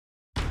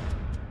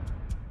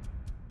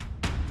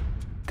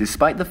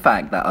Despite the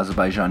fact that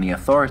Azerbaijani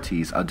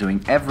authorities are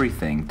doing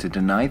everything to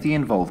deny the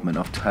involvement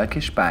of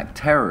Turkish-backed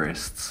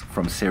terrorists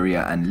from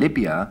Syria and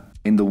Libya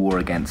in the war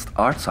against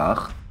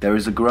Artsakh, there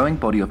is a growing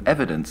body of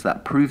evidence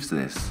that proves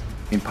this.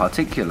 In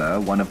particular,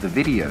 one of the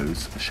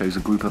videos shows a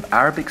group of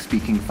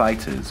Arabic-speaking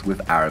fighters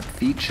with Arab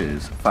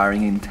features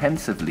firing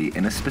intensively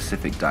in a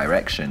specific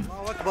direction.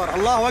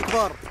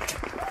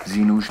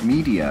 Zinuj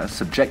Media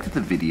subjected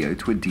the video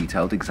to a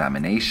detailed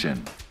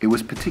examination. It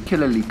was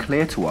particularly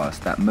clear to us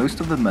that most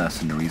of the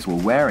mercenaries were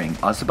wearing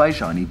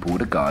Azerbaijani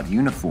border guard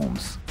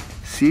uniforms.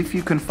 See if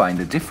you can find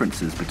the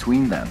differences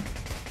between them.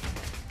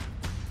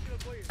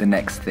 The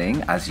next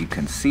thing, as you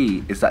can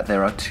see, is that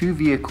there are two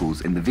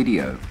vehicles in the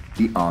video,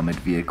 the armored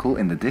vehicle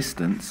in the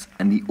distance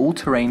and the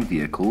all-terrain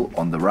vehicle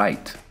on the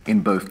right.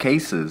 In both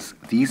cases,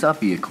 these are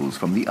vehicles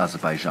from the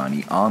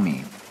Azerbaijani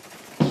army.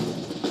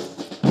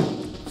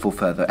 For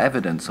further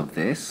evidence of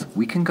this,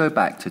 we can go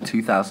back to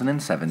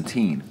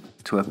 2017,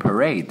 to a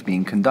parade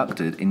being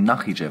conducted in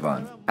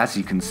Nakhichevan. As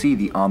you can see,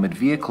 the armored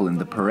vehicle in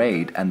the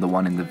parade and the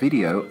one in the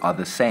video are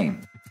the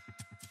same.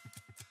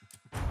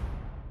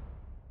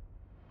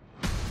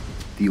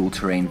 The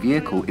all-terrain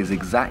vehicle is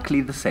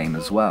exactly the same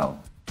as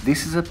well.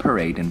 This is a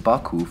parade in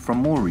Baku from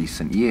more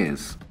recent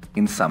years.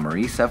 In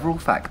summary, several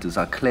factors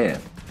are clear.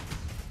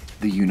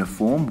 The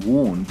uniform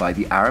worn by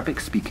the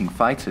Arabic-speaking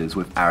fighters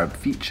with Arab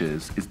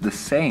features is the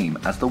same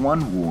as the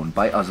one worn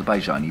by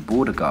Azerbaijani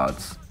border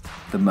guards.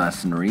 The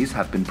mercenaries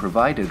have been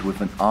provided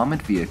with an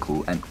armored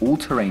vehicle and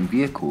all-terrain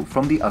vehicle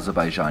from the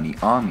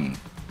Azerbaijani army.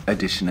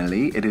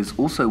 Additionally, it is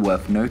also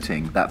worth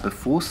noting that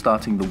before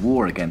starting the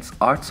war against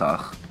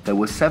Artsakh, there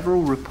were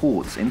several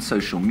reports in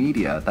social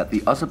media that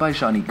the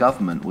Azerbaijani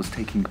government was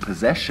taking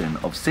possession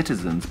of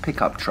citizens'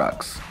 pickup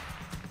trucks.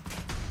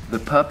 The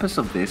purpose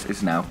of this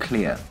is now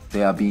clear.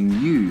 They are being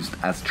used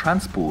as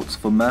transports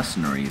for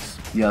mercenaries.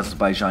 The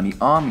Azerbaijani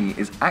army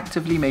is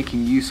actively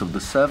making use of the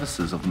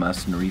services of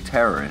mercenary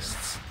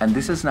terrorists, and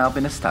this has now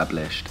been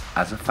established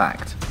as a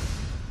fact.